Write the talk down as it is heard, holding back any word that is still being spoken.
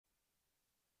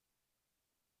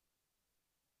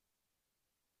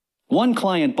One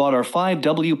client bought our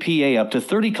 5WPA up to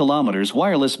 30 kilometers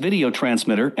wireless video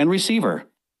transmitter and receiver.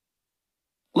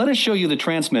 Let us show you the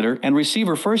transmitter and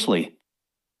receiver firstly.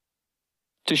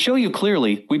 To show you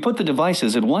clearly, we put the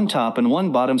devices at one top and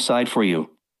one bottom side for you.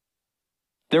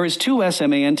 There is two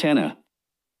SMA antenna.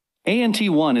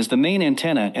 ANT1 is the main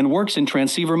antenna and works in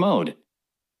transceiver mode.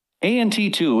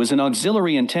 ANT2 is an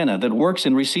auxiliary antenna that works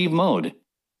in receive mode.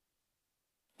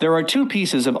 There are two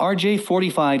pieces of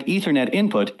RJ45 Ethernet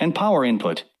input and power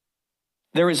input.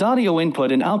 There is audio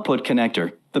input and output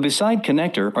connector. The beside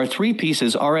connector are three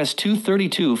pieces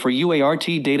RS-232 for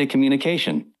UART data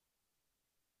communication.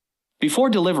 Before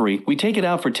delivery, we take it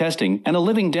out for testing and a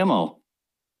living demo.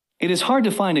 It is hard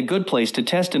to find a good place to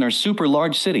test in our super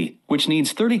large city, which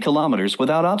needs 30 kilometers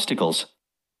without obstacles.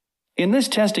 In this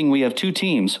testing we have two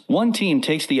teams. One team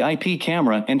takes the IP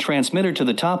camera and transmitter to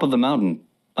the top of the mountain.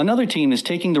 Another team is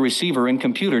taking the receiver and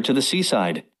computer to the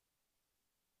seaside.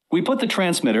 We put the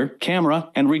transmitter, camera,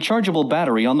 and rechargeable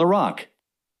battery on the rock.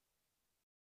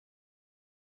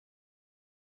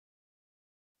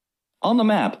 On the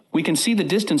map, we can see the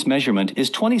distance measurement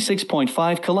is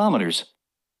 26.5 kilometers.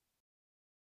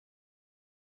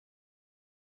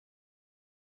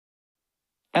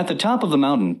 At the top of the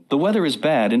mountain, the weather is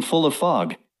bad and full of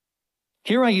fog.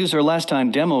 Here I use our last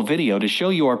time demo video to show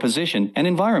you our position and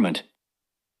environment.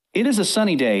 It is a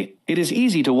sunny day. It is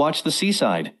easy to watch the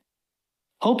seaside.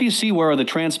 Hope you see where are the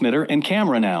transmitter and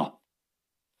camera now.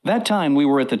 That time we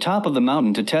were at the top of the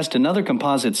mountain to test another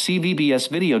composite CVBS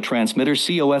video transmitter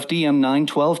OFDM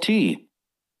 912T.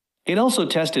 It also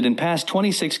tested and passed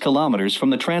 26 kilometers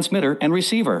from the transmitter and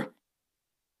receiver.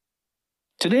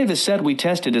 Today the set we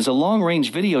tested is a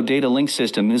long-range video data link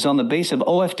system is on the base of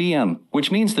OFDM, which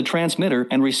means the transmitter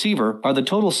and receiver are the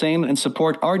total same and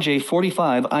support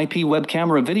RJ45 IP web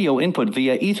camera video input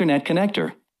via Ethernet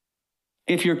connector.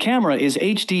 If your camera is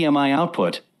HDMI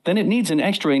output, then it needs an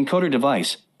extra encoder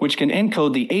device, which can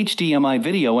encode the HDMI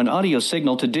video and audio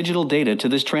signal to digital data to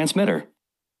this transmitter.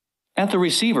 At the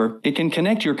receiver, it can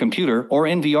connect your computer or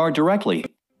NVR directly.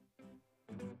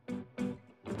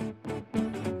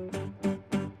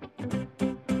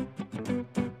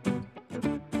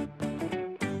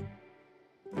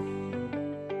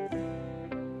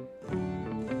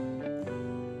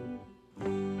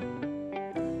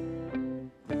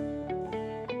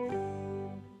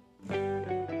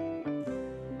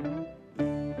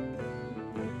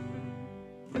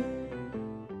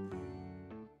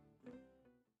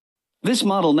 This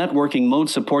model networking mode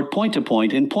support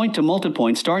point-to-point and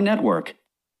point-to-multipoint star network.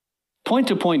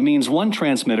 Point-to-point means one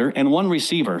transmitter and one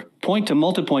receiver.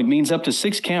 Point-to-multipoint means up to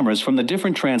 6 cameras from the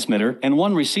different transmitter and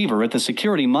one receiver at the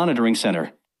security monitoring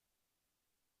center.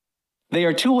 They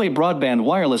are two-way broadband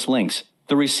wireless links.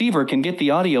 The receiver can get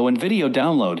the audio and video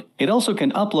download. It also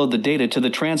can upload the data to the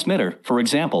transmitter. For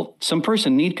example, some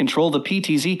person need control the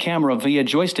PTZ camera via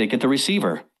joystick at the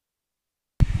receiver.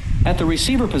 At the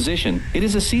receiver position, it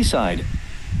is a seaside.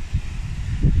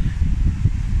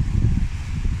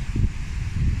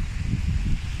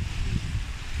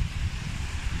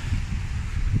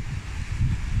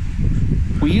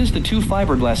 We use the two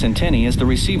fiberglass antennae as the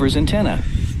receiver's antenna.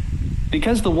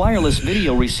 Because the wireless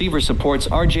video receiver supports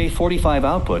RJ45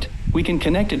 output, we can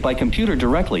connect it by computer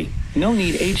directly. No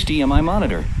need HDMI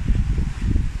monitor.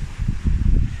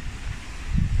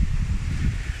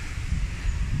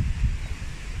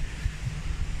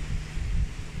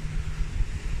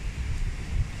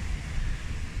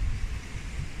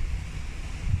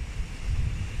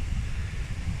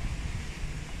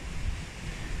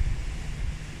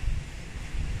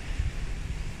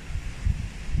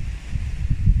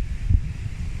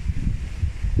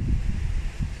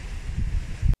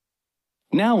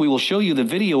 Now we will show you the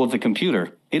video of the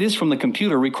computer. It is from the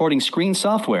computer recording screen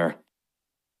software.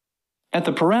 At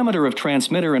the parameter of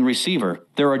transmitter and receiver,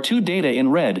 there are two data in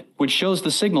red, which shows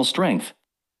the signal strength.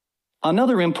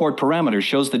 Another import parameter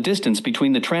shows the distance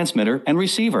between the transmitter and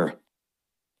receiver.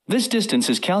 This distance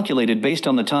is calculated based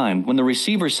on the time when the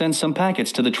receiver sends some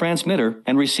packets to the transmitter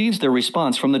and receives their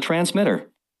response from the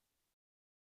transmitter.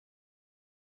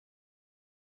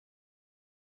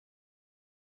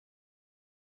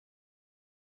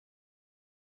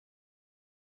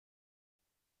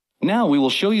 Now we will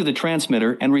show you the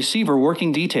transmitter and receiver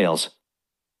working details.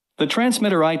 The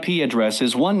transmitter IP address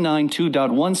is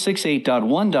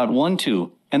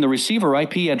 192.168.1.12, and the receiver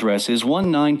IP address is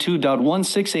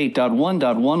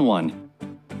 192.168.1.11.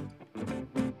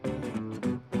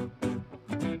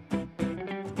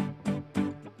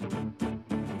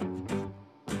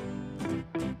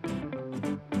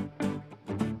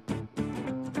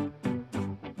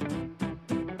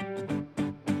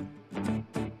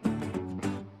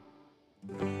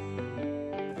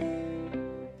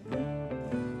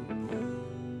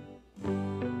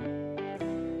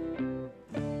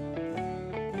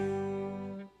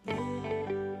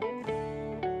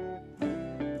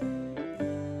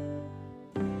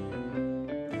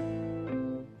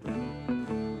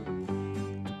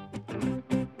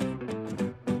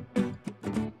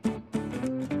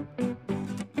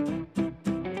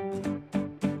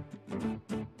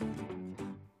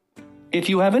 If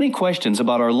you have any questions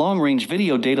about our long-range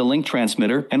video data link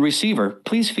transmitter and receiver,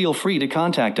 please feel free to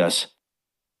contact us.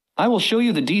 I will show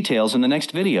you the details in the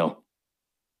next video.